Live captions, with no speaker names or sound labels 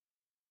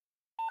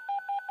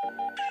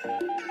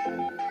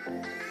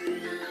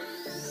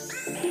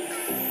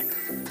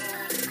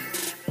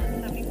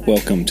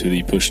Welcome to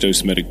the Push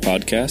Dose Medic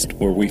podcast,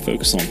 where we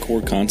focus on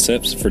core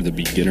concepts for the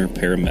beginner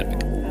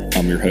paramedic.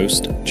 I'm your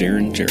host,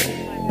 Jaron Gerald.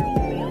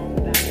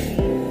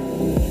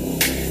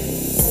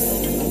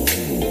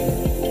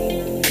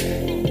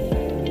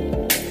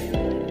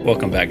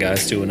 Welcome back,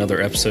 guys, to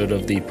another episode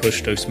of the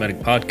Push Dose Medic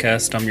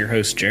podcast. I'm your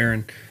host,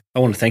 Jaron. I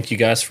want to thank you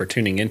guys for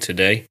tuning in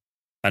today.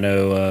 I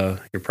know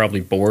you're probably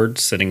bored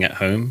sitting at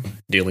home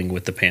dealing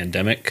with the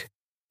pandemic.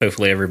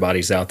 Hopefully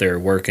everybody's out there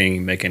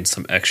working, making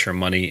some extra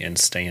money, and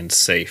staying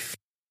safe.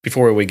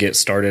 Before we get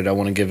started, I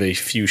want to give a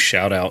few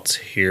shout outs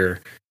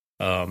here.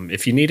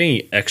 If you need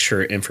any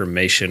extra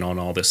information on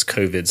all this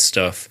COVID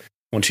stuff,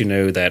 I want you to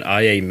know that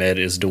IA Med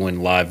is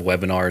doing live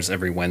webinars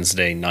every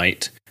Wednesday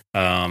night.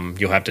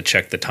 You'll have to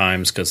check the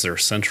times because they're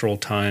Central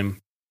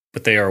Time,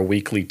 but they are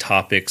weekly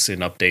topics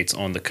and updates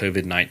on the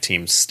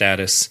COVID-19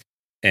 status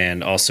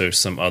and also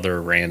some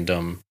other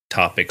random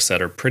topics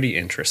that are pretty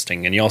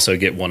interesting. And you also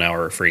get 1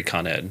 hour of free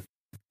Con Ed.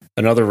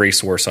 Another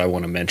resource I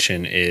want to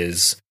mention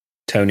is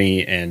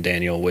Tony and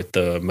Daniel with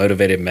the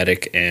Motivated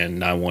Medic and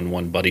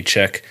 911 Buddy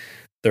Check.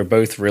 They're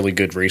both really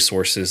good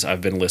resources. I've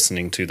been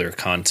listening to their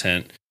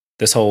content.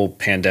 This whole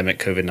pandemic,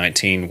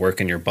 COVID-19,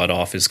 working your butt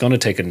off is going to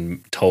take a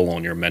toll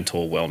on your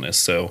mental wellness.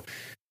 So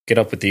get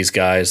up with these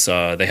guys.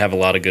 They have a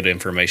lot of good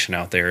information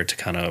out there to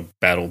kind of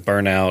battle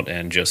burnout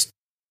and just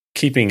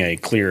keeping a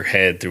clear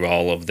head through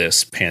all of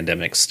this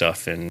pandemic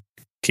stuff and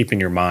keeping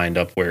your mind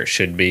up where it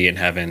should be and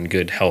having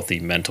good, healthy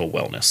mental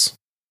wellness.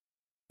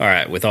 All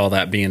right, with all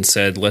that being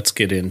said, let's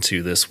get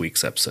into this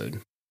week's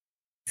episode.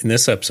 In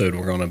this episode,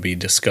 we're going to be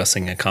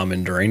discussing a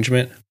common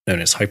derangement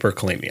known as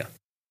hyperkalemia.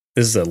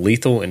 This is a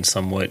lethal and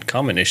somewhat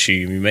common issue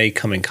you may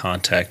come in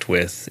contact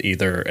with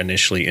either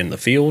initially in the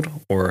field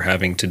or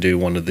having to do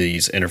one of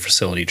these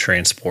interfacility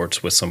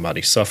transports with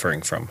somebody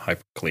suffering from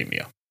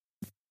hyperkalemia.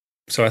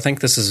 So I think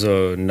this is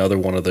another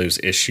one of those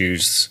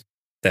issues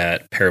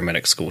that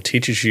paramedic school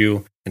teaches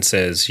you and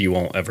says you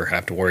won't ever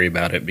have to worry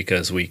about it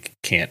because we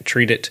can't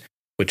treat it,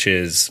 which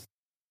is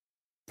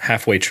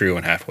halfway true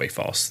and halfway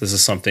false. This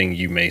is something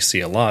you may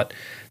see a lot.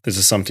 This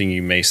is something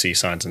you may see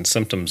signs and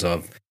symptoms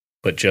of,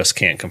 but just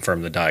can't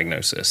confirm the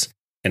diagnosis.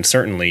 And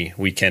certainly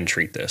we can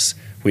treat this.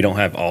 We don't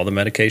have all the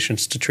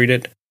medications to treat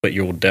it, but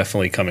you will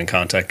definitely come in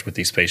contact with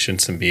these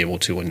patients and be able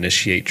to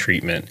initiate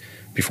treatment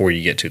before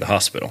you get to the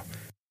hospital.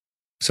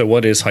 So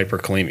what is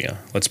hyperkalemia?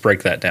 Let's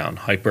break that down.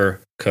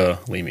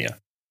 Hyperkalemia.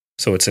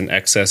 So it's an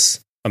excess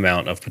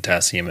amount of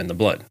potassium in the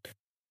blood.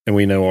 And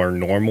we know our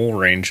normal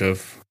range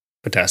of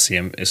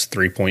potassium is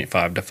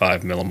 3.5 to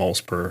 5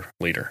 millimoles per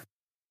liter.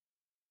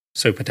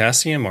 So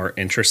potassium are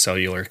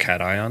intracellular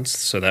cations,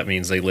 so that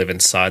means they live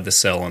inside the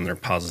cell and they're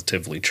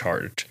positively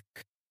charged.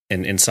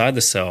 And inside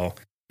the cell,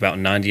 about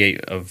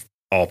 98% of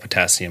all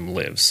potassium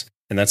lives.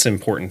 And that's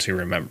important to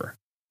remember.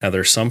 Now,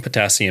 there's some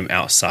potassium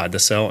outside the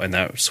cell, and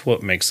that's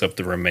what makes up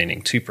the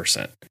remaining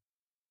 2%.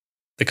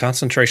 The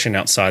concentration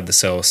outside the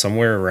cell is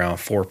somewhere around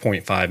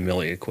 4.5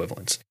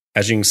 milliequivalents.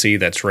 As you can see,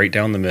 that's right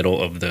down the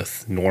middle of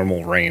the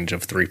normal range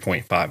of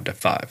 3.5 to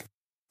 5.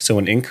 So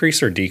an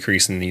increase or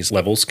decrease in these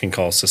levels can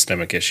cause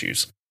systemic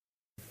issues.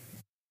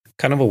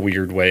 Kind of a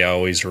weird way I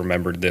always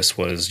remembered this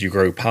was you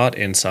grow pot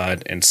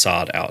inside and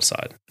sod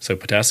outside. So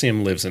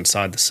potassium lives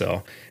inside the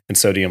cell, and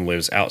sodium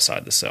lives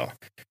outside the cell.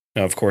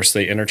 Now, of course,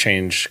 they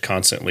interchange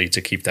constantly to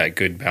keep that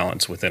good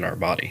balance within our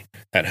body,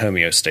 that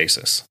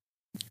homeostasis.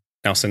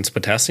 Now, since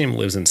potassium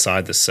lives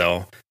inside the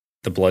cell,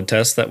 the blood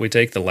tests that we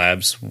take, the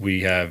labs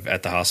we have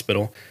at the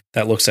hospital,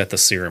 that looks at the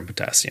serum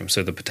potassium,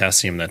 so the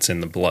potassium that's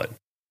in the blood.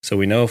 So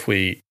we know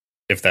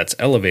if that's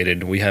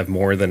elevated, we have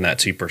more than that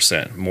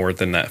 2%, more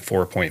than that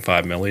 4.5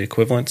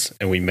 milliequivalents,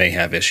 and we may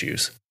have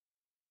issues.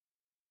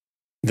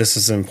 This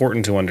is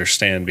important to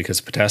understand because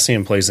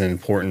potassium plays an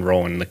important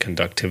role in the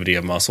conductivity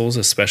of muscles,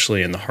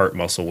 especially in the heart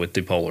muscle with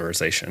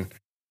depolarization.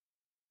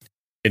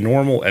 In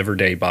normal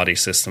everyday body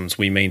systems,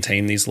 we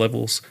maintain these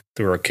levels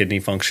through our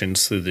kidney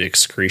functions, through the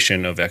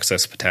excretion of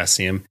excess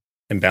potassium,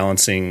 and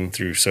balancing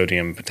through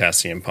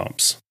sodium-potassium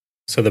pumps.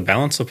 So the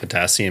balance of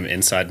potassium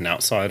inside and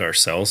outside our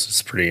cells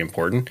is pretty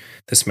important.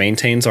 This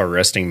maintains our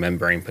resting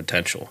membrane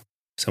potential.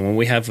 So when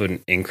we have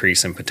an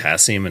increase in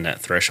potassium and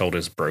that threshold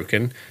is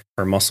broken,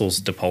 our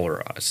muscles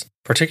depolarize.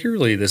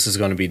 Particularly, this is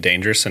going to be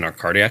dangerous in our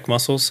cardiac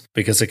muscles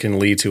because it can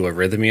lead to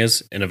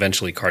arrhythmias and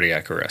eventually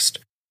cardiac arrest.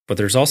 But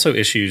there's also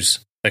issues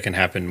that can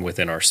happen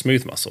within our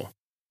smooth muscle.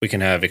 We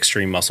can have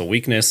extreme muscle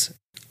weakness,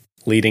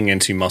 leading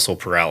into muscle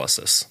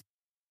paralysis.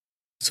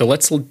 So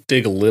let's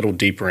dig a little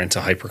deeper into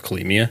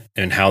hyperkalemia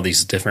and how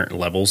these different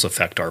levels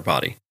affect our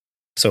body.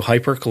 So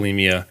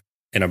hyperkalemia,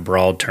 in a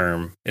broad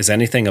term, is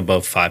anything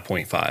above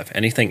 5.5,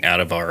 anything out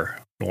of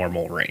our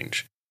normal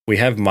range. We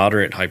have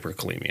moderate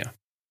hyperkalemia,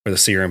 where the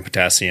serum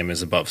potassium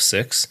is above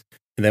 6,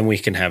 and then we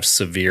can have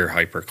severe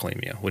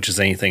hyperkalemia, which is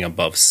anything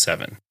above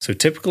 7. So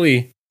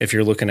typically, if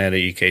you're looking at an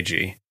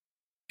EKG,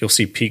 you'll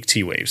see peak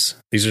T waves.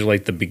 These are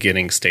like the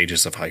beginning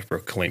stages of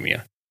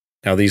hyperkalemia.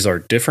 Now, these are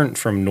different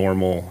from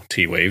normal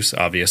T waves,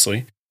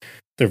 obviously.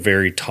 They're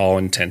very tall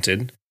and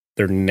tinted.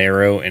 They're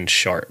narrow and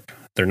sharp.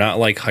 They're not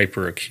like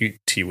hyperacute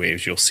T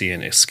waves you'll see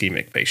in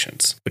ischemic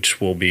patients,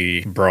 which will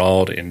be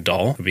broad and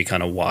dull, will be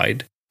kind of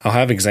wide. I'll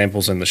have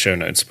examples in the show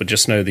notes, but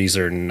just know these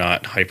are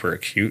not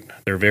hyperacute.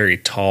 They're very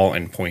tall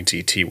and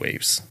pointy T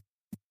waves.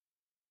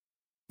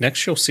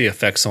 Next, you'll see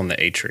effects on the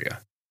atria.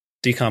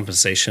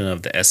 Decompensation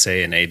of the SA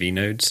and AV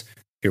nodes.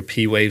 Your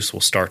P waves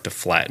will start to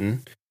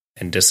flatten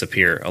and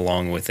disappear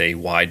along with a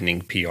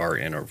widening PR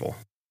interval.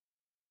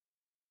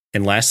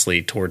 And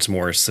lastly, towards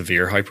more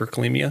severe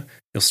hyperkalemia,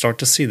 you'll start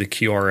to see the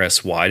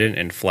QRS widen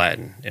and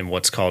flatten in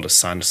what's called a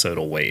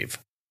sinusoidal wave.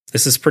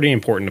 This is pretty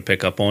important to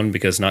pick up on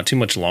because not too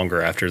much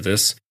longer after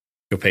this,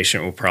 your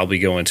patient will probably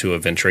go into a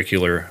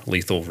ventricular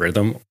lethal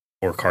rhythm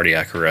or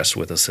cardiac arrest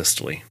with a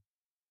systole.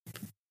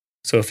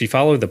 So if you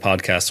follow the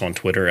podcast on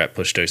Twitter at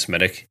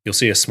PushDoseMedic, you'll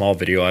see a small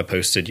video I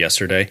posted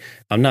yesterday.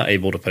 I'm not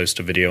able to post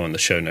a video in the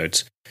show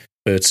notes,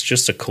 but it's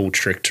just a cool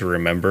trick to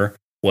remember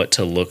what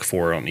to look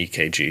for on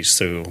EKGs.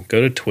 So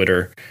go to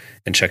Twitter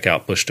and check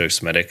out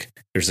PushDoseMedic.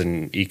 There's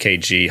an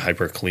EKG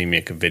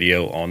hyperkalemic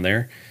video on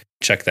there.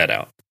 Check that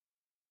out.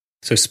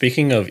 So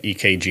speaking of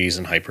EKGs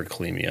and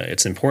hyperkalemia,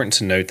 it's important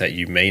to note that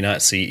you may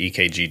not see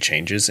EKG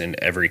changes in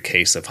every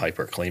case of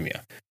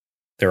hyperkalemia.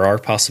 There are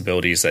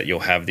possibilities that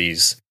you'll have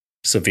these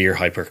severe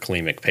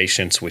hyperkalemic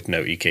patients with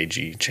no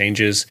EKG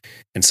changes,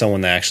 and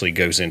someone that actually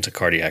goes into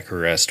cardiac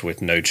arrest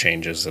with no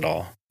changes at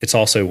all. It's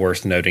also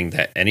worth noting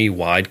that any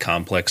wide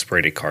complex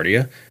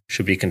bradycardia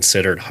should be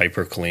considered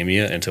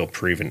hyperkalemia until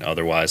proven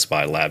otherwise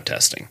by lab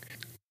testing.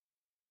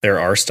 There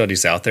are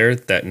studies out there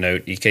that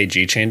note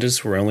EKG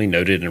changes were only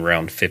noted in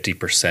around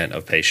 50%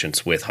 of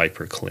patients with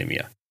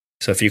hyperkalemia.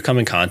 So if you come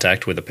in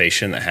contact with a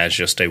patient that has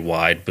just a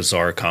wide,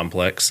 bizarre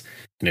complex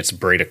and it's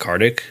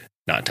bradycardic,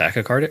 not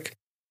tachycardic,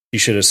 you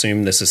should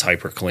assume this is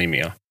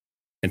hyperkalemia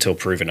until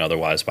proven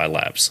otherwise by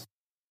labs.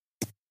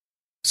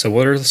 So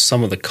what are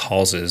some of the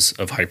causes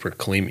of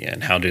hyperkalemia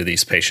and how do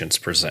these patients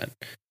present?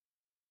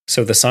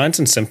 So the signs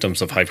and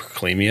symptoms of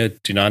hyperkalemia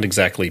do not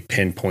exactly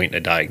pinpoint a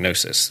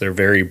diagnosis. They're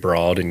very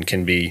broad and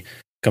can be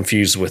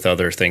confused with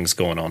other things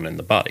going on in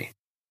the body.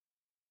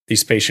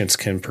 These patients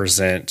can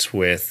present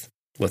with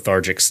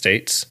lethargic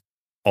states,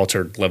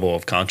 altered level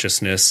of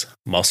consciousness,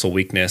 muscle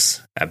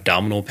weakness,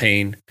 abdominal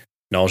pain,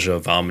 nausea,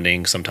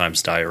 vomiting,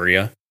 sometimes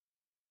diarrhea,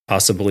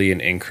 possibly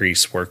an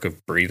increased work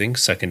of breathing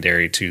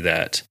secondary to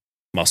that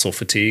muscle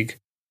fatigue,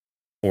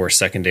 or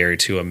secondary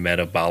to a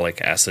metabolic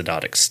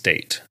acidotic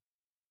state.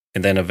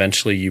 And then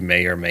eventually you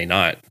may or may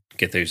not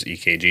get those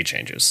EKG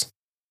changes.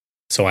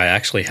 So I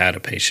actually had a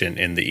patient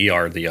in the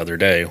ER the other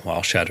day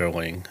while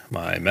shadowing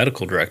my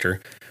medical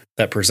director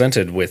that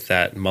presented with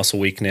that muscle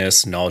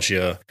weakness,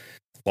 nausea,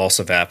 loss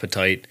of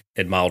appetite,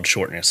 and mild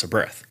shortness of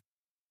breath.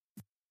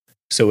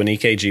 So an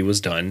EKG was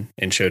done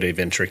and showed a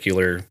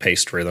ventricular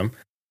paced rhythm,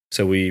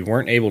 so we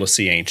weren't able to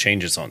see any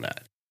changes on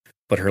that.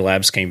 But her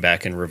labs came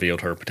back and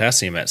revealed her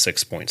potassium at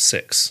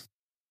 6.6.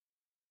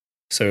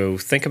 So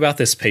think about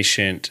this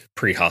patient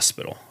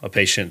pre-hospital, a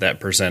patient that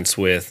presents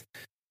with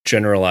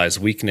generalized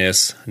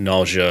weakness,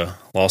 nausea,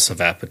 loss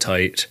of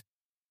appetite,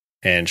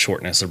 and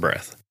shortness of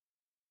breath.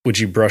 Would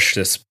you brush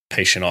this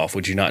patient off?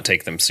 Would you not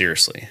take them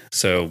seriously?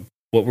 So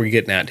what we're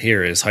getting at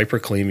here is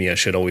hyperkalemia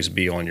should always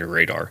be on your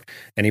radar.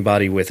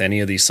 Anybody with any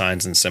of these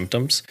signs and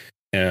symptoms,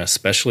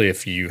 especially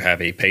if you have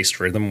a paced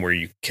rhythm where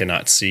you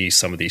cannot see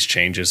some of these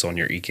changes on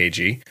your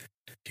EKG,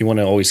 you want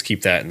to always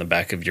keep that in the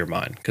back of your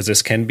mind because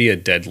this can be a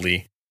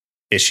deadly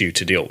issue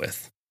to deal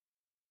with.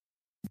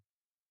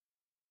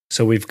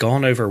 So we've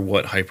gone over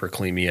what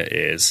hyperkalemia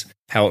is,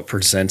 how it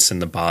presents in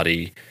the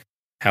body,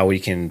 how we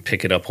can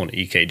pick it up on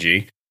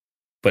EKG,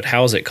 but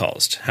how is it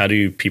caused? How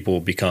do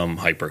people become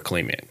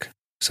hyperkalemic?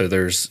 So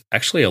there's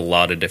actually a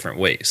lot of different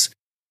ways.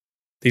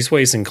 These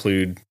ways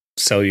include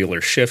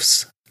cellular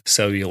shifts,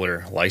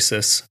 cellular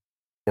lysis,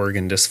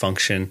 organ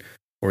dysfunction,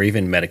 or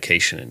even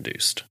medication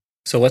induced.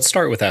 So let's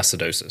start with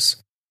acidosis.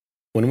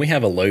 When we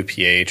have a low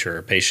pH or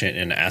a patient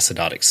in an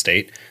acidotic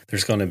state,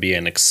 there's going to be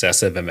an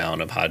excessive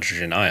amount of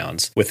hydrogen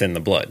ions within the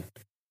blood.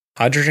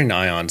 Hydrogen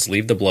ions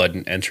leave the blood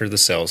and enter the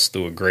cells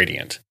through a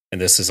gradient, and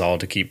this is all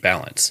to keep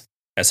balance.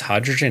 As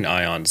hydrogen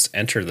ions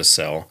enter the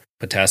cell,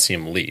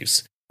 potassium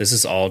leaves. This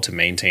is all to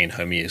maintain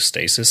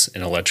homeostasis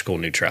and electrical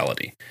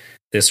neutrality.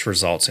 This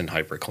results in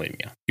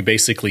hyperkalemia. You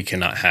basically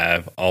cannot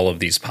have all of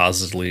these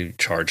positively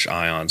charged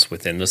ions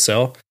within the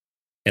cell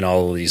and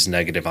all of these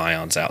negative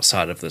ions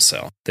outside of the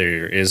cell.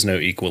 There is no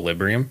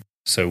equilibrium,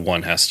 so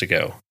one has to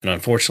go. And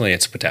unfortunately,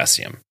 it's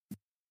potassium.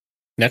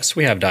 Next,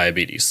 we have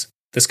diabetes.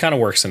 This kind of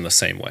works in the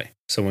same way.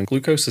 So when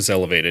glucose is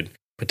elevated,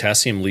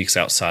 potassium leaks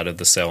outside of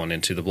the cell and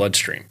into the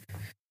bloodstream.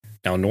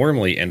 Now,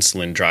 normally,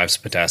 insulin drives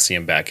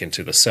potassium back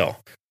into the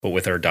cell. But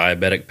with our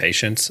diabetic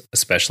patients,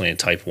 especially in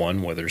type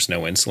 1 where there's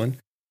no insulin,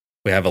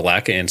 we have a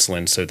lack of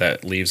insulin, so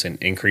that leaves an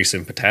increase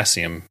in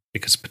potassium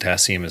because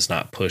potassium is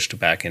not pushed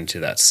back into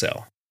that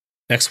cell.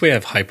 Next, we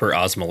have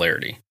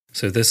hyperosmolarity.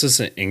 So this is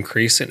an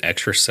increase in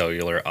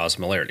extracellular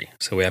osmolarity.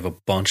 So we have a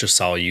bunch of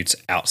solutes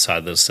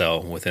outside the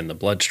cell within the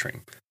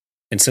bloodstream.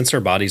 And since our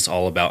body's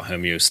all about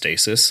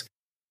homeostasis,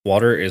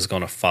 water is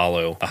going to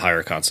follow a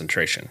higher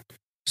concentration.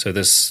 So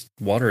this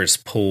water is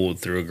pulled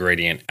through a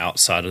gradient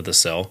outside of the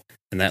cell,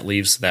 and that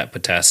leaves that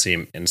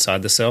potassium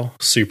inside the cell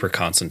super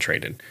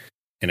concentrated.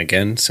 And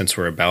again, since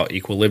we're about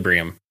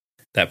equilibrium,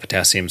 that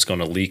potassium is going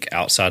to leak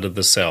outside of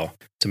the cell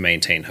to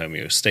maintain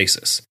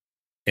homeostasis.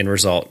 In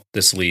result,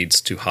 this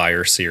leads to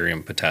higher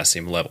serum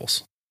potassium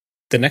levels.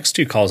 The next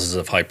two causes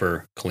of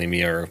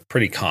hyperkalemia are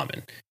pretty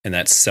common, and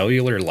that's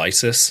cellular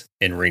lysis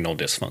and renal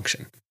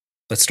dysfunction.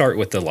 Let's start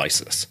with the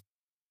lysis.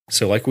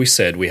 So like we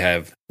said, we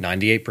have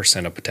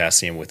 98% of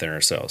potassium within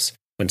our cells.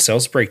 When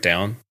cells break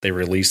down, they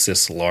release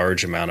this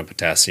large amount of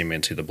potassium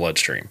into the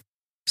bloodstream.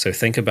 So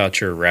think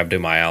about your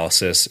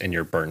rhabdomyolysis and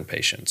your burn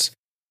patients.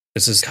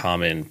 This is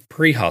common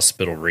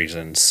pre-hospital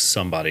reasons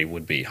somebody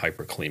would be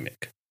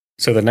hyperkalemic.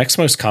 So the next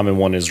most common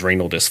one is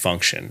renal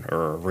dysfunction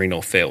or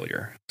renal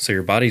failure. So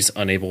your body's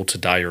unable to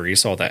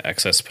diurese all that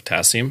excess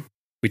potassium.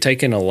 We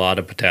take in a lot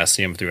of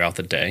potassium throughout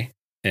the day,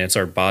 and it's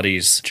our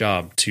body's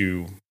job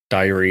to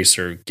diurese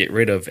or get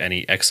rid of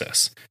any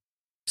excess.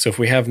 So if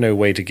we have no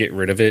way to get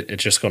rid of it,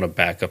 it's just going to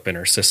back up in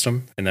our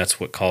system, and that's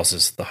what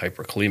causes the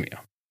hyperkalemia.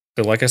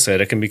 So like I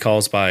said, it can be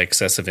caused by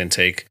excessive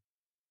intake,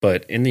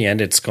 but in the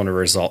end, it's going to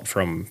result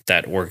from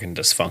that organ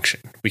dysfunction.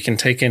 We can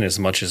take in as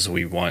much as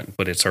we want,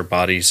 but it's our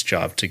body's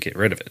job to get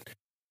rid of it.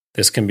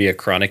 This can be a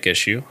chronic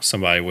issue,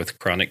 somebody with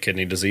chronic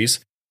kidney disease,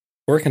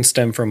 or it can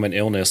stem from an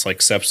illness like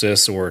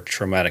sepsis or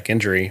traumatic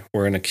injury,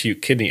 where an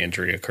acute kidney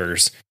injury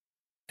occurs,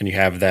 and you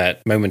have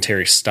that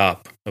momentary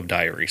stop of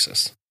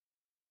diuresis.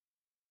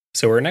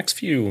 So our next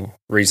few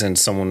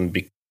reasons someone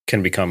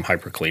can become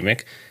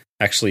hyperkalemic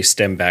actually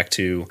stem back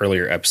to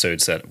earlier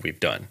episodes that we've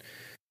done.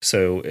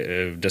 So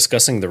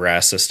discussing the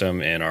RAS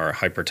system in our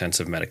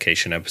hypertensive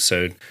medication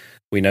episode,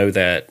 we know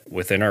that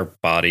within our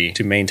body,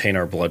 to maintain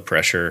our blood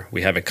pressure,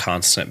 we have a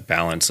constant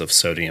balance of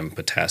sodium and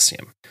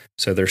potassium.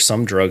 So there's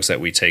some drugs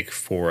that we take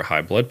for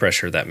high blood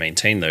pressure that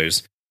maintain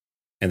those,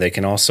 and they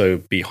can also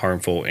be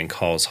harmful and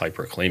cause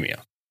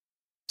hyperkalemia.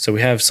 So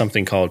we have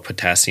something called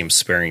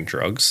potassium-sparing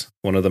drugs.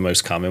 One of the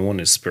most common one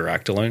is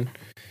spiractolone.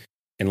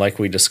 And like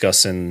we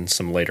discussed in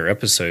some later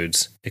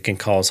episodes, it can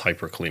cause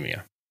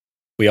hyperkalemia.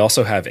 We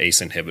also have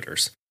ACE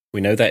inhibitors.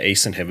 We know that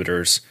ACE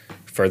inhibitors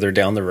further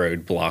down the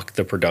road block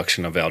the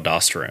production of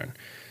aldosterone.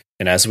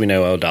 And as we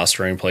know,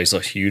 aldosterone plays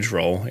a huge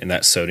role in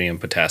that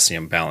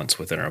sodium-potassium balance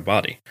within our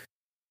body,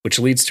 which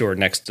leads to our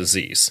next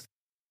disease,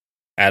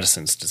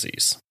 Addison's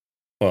disease.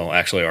 Well,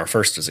 actually, our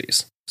first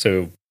disease.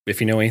 So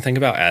if you know anything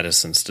about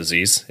Addison's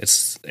disease,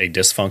 it's a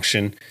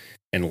dysfunction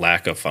and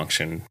lack of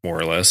function, more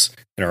or less,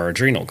 in our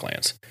adrenal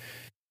glands.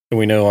 And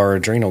we know our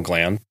adrenal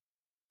gland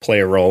play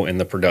a role in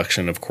the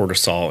production of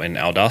cortisol and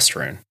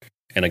aldosterone.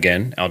 And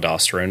again,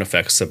 aldosterone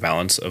affects the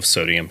balance of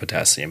sodium and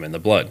potassium in the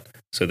blood.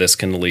 So this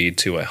can lead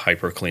to a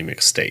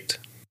hyperkalemic state.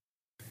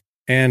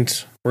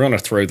 And we're going to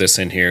throw this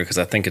in here because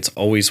I think it's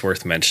always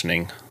worth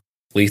mentioning.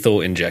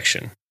 Lethal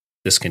injection.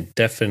 This can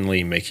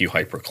definitely make you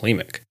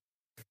hyperkalemic.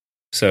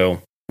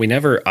 So we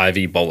never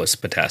IV bolus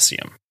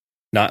potassium,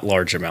 not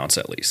large amounts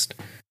at least.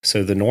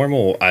 So the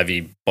normal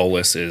IV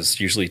bolus is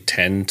usually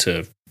 10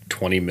 to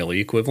 20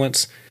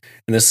 milliequivalents,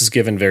 and this is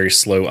given very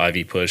slow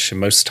IV push,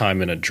 and most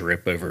time in a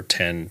drip over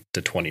 10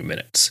 to 20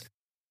 minutes.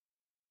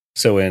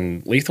 So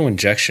in lethal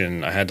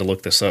injection, I had to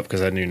look this up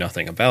because I knew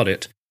nothing about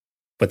it,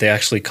 but they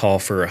actually call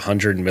for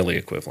 100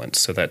 milliequivalents,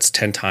 so that's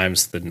 10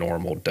 times the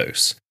normal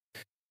dose.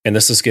 And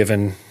this is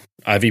given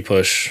IV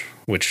push,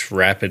 which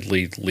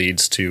rapidly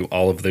leads to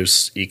all of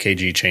those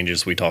EKG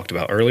changes we talked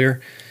about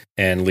earlier,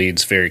 and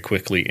leads very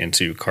quickly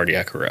into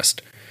cardiac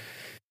arrest.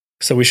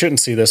 So we shouldn't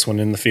see this one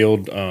in the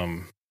field,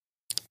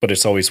 but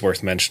it's always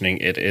worth mentioning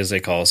it is a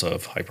cause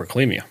of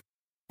hyperkalemia.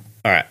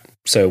 All right,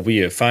 so we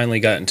have finally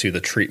gotten to the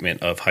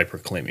treatment of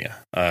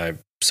hyperkalemia.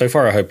 So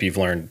far, I hope you've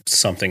learned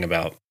something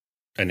about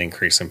an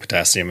increase in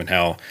potassium and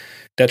how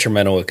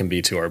detrimental it can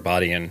be to our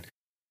body and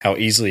how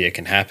easily it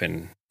can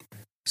happen.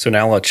 So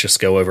now let's just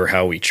go over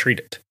how we treat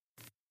it.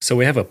 So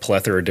we have a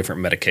plethora of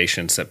different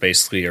medications that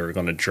basically are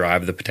going to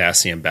drive the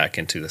potassium back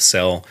into the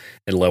cell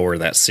and lower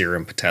that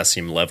serum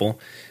potassium level,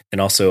 and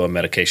also a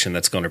medication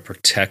that's going to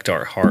protect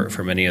our heart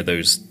from any of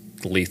those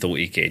lethal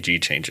EKG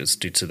changes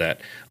due to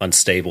that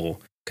unstable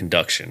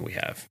conduction we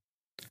have.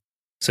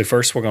 So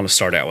first, we're going to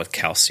start out with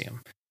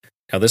calcium.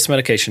 Now, this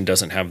medication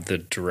doesn't have the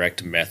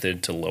direct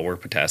method to lower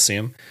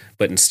potassium,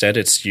 but instead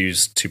it's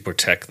used to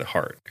protect the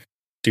heart.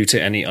 Due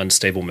to any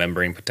unstable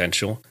membrane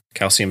potential,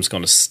 calcium is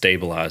going to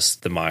stabilize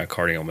the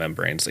myocardial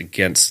membranes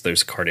against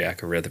those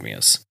cardiac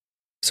arrhythmias.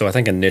 So I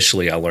think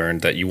initially I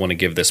learned that you want to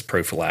give this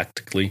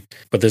prophylactically,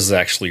 but this is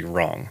actually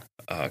wrong.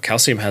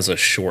 Calcium has a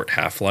short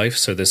half-life,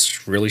 so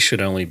this really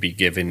should only be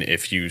given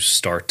if you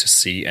start to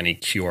see any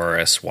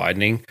QRS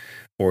widening,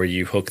 or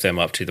you hook them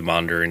up to the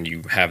monitor and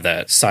you have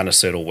that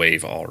sinusoidal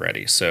wave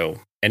already.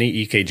 So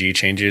any EKG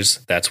changes,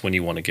 that's when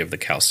you want to give the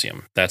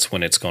calcium. That's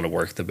when it's going to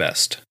work the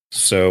best.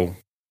 So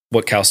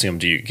what calcium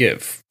do you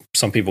give?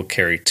 Some people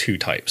carry two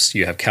types.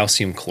 You have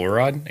calcium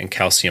chloride and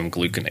calcium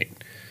gluconate.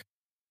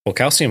 Well,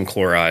 calcium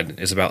chloride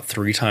is about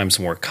 3 times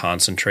more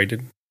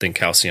concentrated than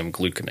calcium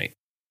gluconate.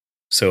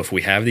 So if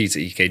we have these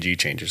EKG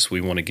changes,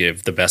 we want to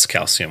give the best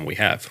calcium we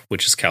have,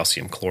 which is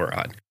calcium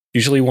chloride.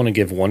 Usually we want to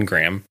give 1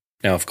 gram.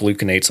 Now, if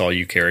gluconate's all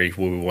you carry,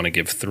 we want to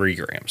give 3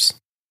 grams.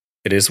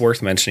 It is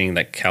worth mentioning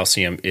that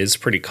calcium is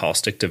pretty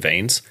caustic to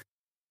veins.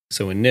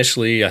 So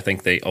initially, I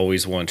think they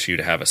always want you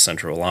to have a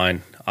central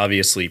line.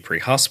 Obviously,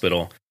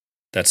 pre-hospital,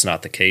 that's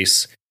not the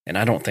case. And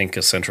I don't think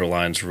a central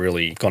line's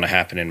really going to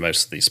happen in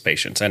most of these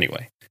patients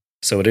anyway.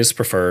 So it is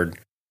preferred,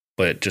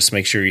 but just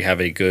make sure you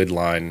have a good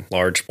line,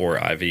 large bore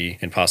IV,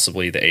 and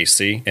possibly the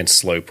AC, and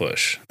slow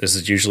push. This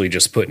is usually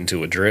just put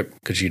into a drip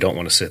because you don't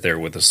want to sit there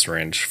with a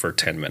syringe for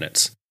 10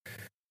 minutes.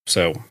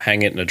 So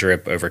hang it in a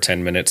drip over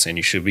 10 minutes and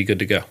you should be good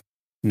to go.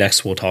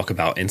 Next, we'll talk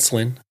about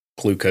insulin,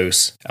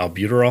 glucose,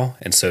 albuterol,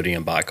 and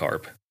sodium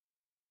bicarb.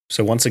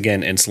 So once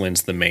again,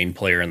 insulin's the main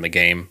player in the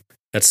game.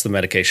 That's the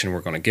medication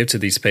we're going to give to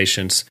these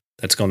patients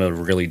that's going to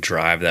really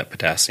drive that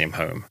potassium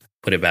home,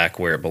 put it back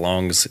where it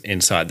belongs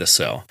inside the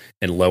cell,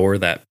 and lower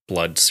that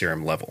blood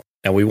serum level.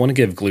 Now, we want to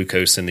give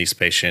glucose in these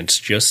patients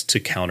just to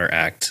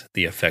counteract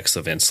the effects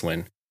of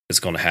insulin it's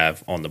going to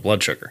have on the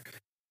blood sugar.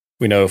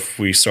 We know if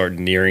we start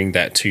nearing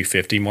that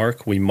 250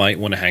 mark, we might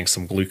want to hang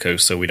some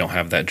glucose so we don't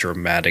have that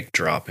dramatic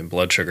drop in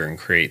blood sugar and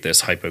create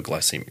this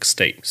hypoglycemic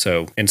state.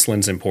 So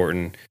insulin's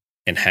important,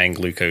 and hang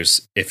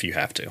glucose if you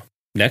have to.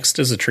 Next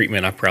is a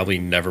treatment I probably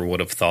never would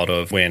have thought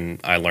of when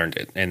I learned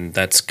it, and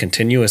that's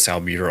continuous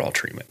albuterol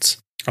treatments.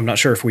 I'm not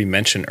sure if we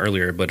mentioned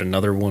earlier, but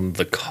another one of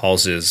the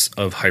causes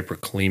of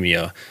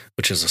hyperkalemia,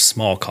 which is a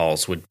small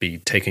cause, would be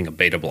taking a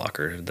beta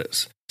blocker.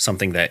 That's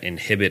something that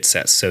inhibits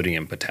that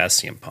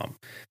sodium-potassium pump.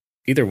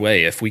 Either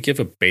way, if we give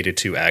a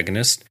beta-2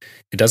 agonist,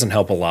 it doesn't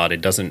help a lot.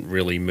 It doesn't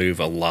really move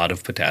a lot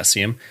of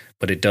potassium,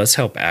 but it does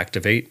help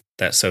activate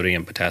that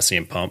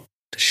sodium-potassium pump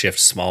to shift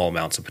small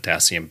amounts of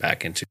potassium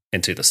back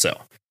into the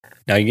cell.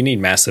 Now, you need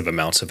massive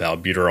amounts of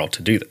albuterol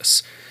to do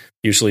this,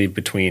 usually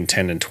between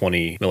 10 and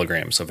 20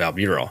 milligrams of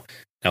albuterol.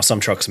 Now, some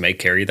trucks may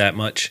carry that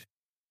much.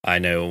 I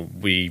know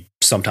we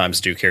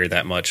sometimes do carry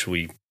that much.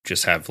 We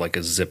just have like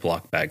a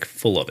Ziploc bag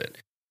full of it.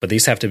 But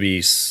these have to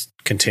be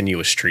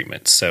continuous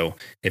treatments. So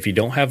if you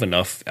don't have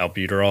enough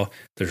albuterol,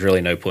 there's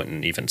really no point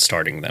in even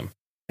starting them.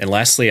 And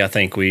lastly, I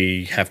think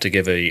we have to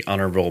give an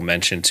honorable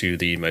mention to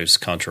the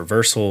most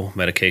controversial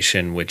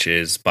medication, which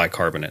is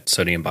bicarbonate,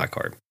 sodium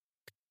bicarb.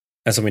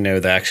 As we know,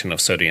 the action of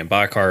sodium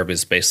bicarb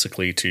is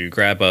basically to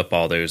grab up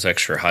all those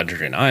extra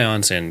hydrogen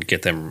ions and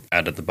get them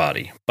out of the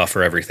body,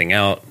 buffer everything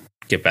out,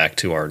 get back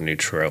to our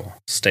neutral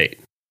state.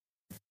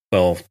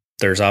 Well,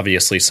 there's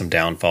obviously some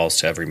downfalls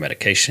to every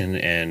medication,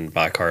 and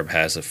bicarb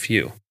has a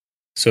few.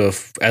 So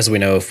as we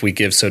know, if we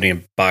give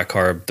sodium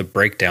bicarb, the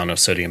breakdown of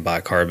sodium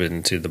bicarb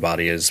into the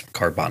body is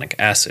carbonic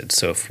acid.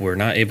 So if we're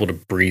not able to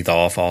breathe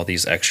off all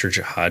these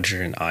extra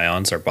hydrogen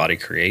ions our body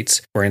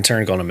creates, we're in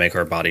turn going to make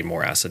our body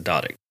more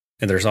acidotic.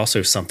 And there's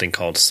also something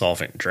called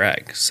solvent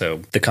drag.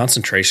 So the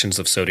concentrations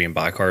of sodium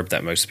bicarb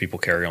that most people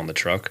carry on the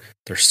truck,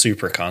 they're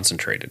super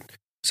concentrated.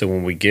 So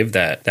when we give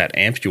that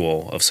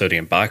ampule of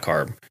sodium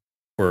bicarb,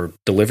 we're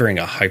delivering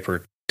a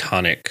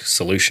hypertonic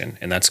solution,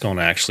 and that's going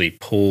to actually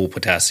pull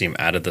potassium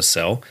out of the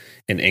cell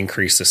and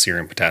increase the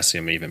serum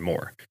potassium even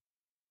more.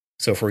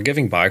 So if we're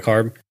giving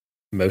bicarb,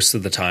 most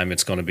of the time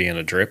it's going to be in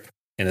a drip,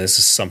 and this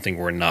is something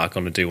we're not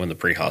going to do in the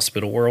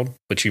pre-hospital world,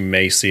 but you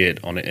may see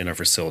it on an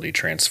inter-facility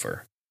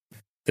transfer.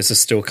 This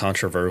is still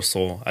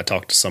controversial. I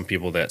talked to some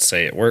people that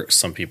say it works,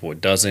 some people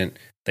it doesn't.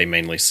 They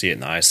mainly see it in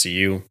the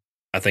ICU.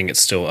 I think it's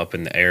still up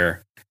in the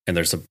air, and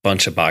there's a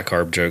bunch of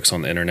bicarb jokes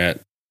on the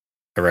internet.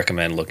 I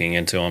recommend looking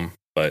into them,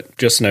 but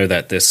just know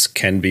that this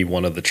can be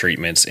one of the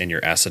treatments in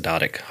your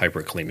acidotic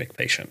hyperkalemic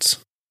patients.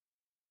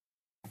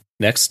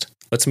 Next,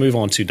 let's move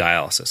on to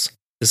dialysis.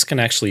 This can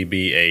actually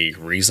be a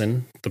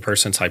reason the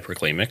person's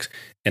hyperkalemic,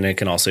 and it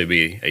can also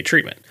be a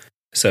treatment.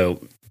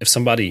 So if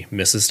somebody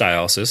misses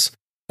dialysis,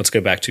 let's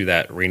go back to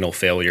that renal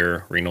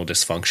failure, renal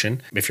dysfunction.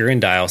 If you're in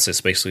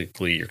dialysis,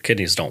 basically your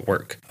kidneys don't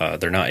work.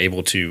 They're not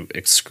able to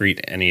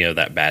excrete any of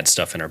that bad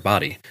stuff in our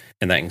body,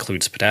 and that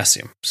includes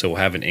potassium. So we'll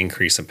have an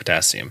increase in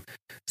potassium.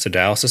 So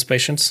dialysis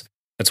patients,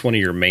 that's one of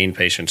your main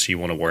patients you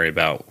want to worry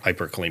about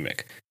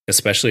hyperkalemic,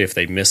 especially if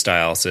they missed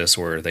dialysis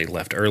or they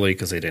left early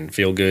because they didn't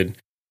feel good.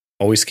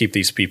 Always keep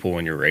these people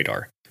on your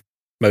radar.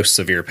 Most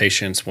severe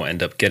patients will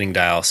end up getting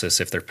dialysis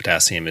if their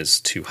potassium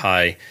is too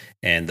high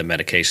and the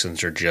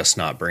medications are just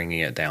not bringing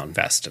it down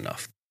fast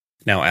enough.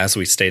 Now, as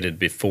we stated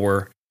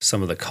before,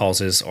 some of the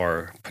causes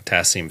are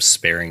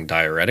potassium-sparing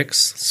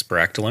diuretics,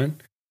 spiractolone.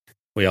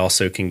 We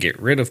also can get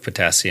rid of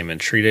potassium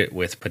and treat it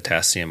with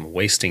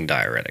potassium-wasting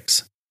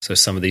diuretics. So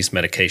some of these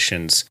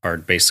medications are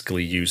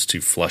basically used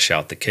to flush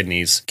out the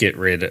kidneys, get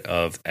rid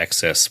of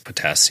excess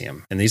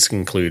potassium. And these can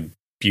include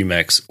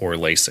Bumex or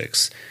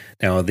Lasix.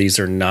 Now, these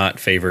are not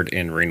favored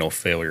in renal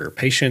failure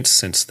patients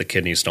since the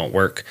kidneys don't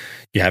work.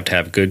 You have to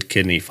have good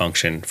kidney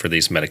function for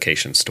these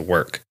medications to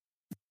work.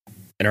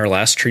 And our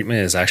last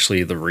treatment is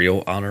actually the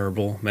real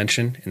honorable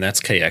mention, and that's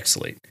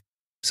Kayexalate.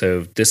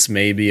 So this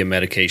may be a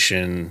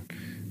medication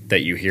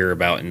that you hear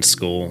about in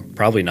school.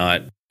 Probably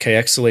not.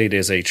 Kayexalate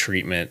is a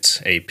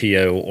treatment, a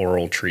PO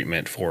oral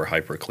treatment for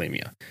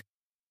hyperkalemia.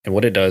 And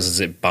what it does is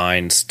it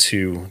binds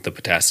to the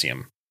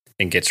potassium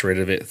and gets rid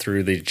of it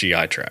through the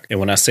GI tract. And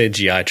when I say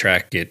GI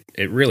tract, it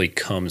really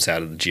comes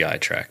out of the GI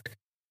tract.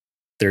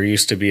 There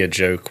used to be a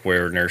joke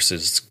where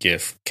nurses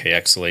give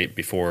Kayexalate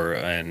before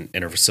an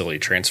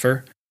interfacility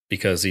transfer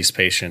because these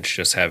patients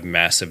just have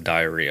massive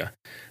diarrhea.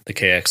 The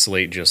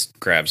Kayexalate just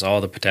grabs all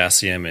the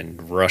potassium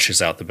and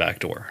rushes out the back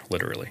door,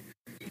 literally.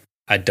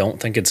 I don't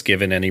think it's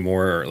given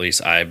anymore, or at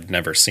least I've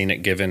never seen it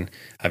given.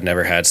 I've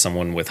never had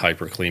someone with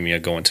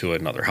hyperkalemia go into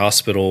another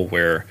hospital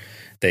where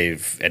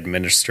they've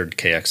administered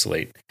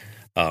Kayexalate.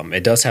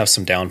 It does have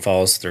some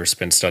downfalls. There's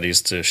been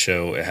studies to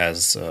show it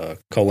has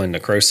colon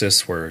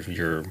necrosis where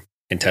your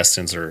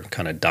intestines are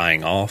kind of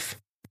dying off.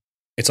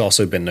 It's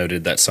also been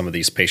noted that some of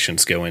these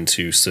patients go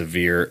into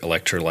severe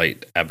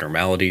electrolyte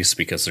abnormalities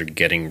because they're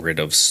getting rid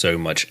of so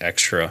much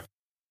extra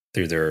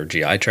through their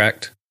GI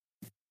tract.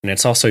 And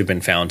it's also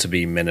been found to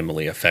be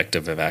minimally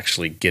effective of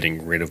actually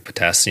getting rid of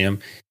potassium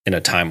in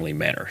a timely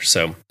manner.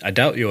 So I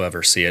doubt you'll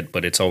ever see it,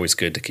 but it's always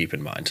good to keep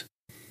in mind.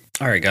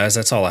 All right, guys,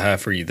 that's all I have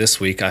for you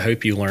this week. I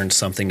hope you learned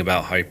something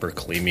about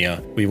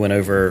hyperkalemia. We went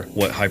over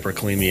what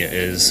hyperkalemia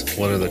is,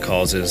 what are the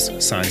causes,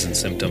 signs and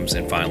symptoms,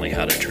 and finally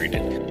how to treat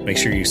it. Make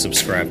sure you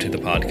subscribe to the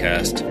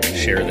podcast,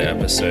 share the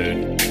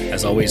episode.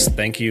 As always,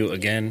 thank you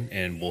again,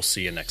 and we'll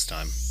see you next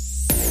time.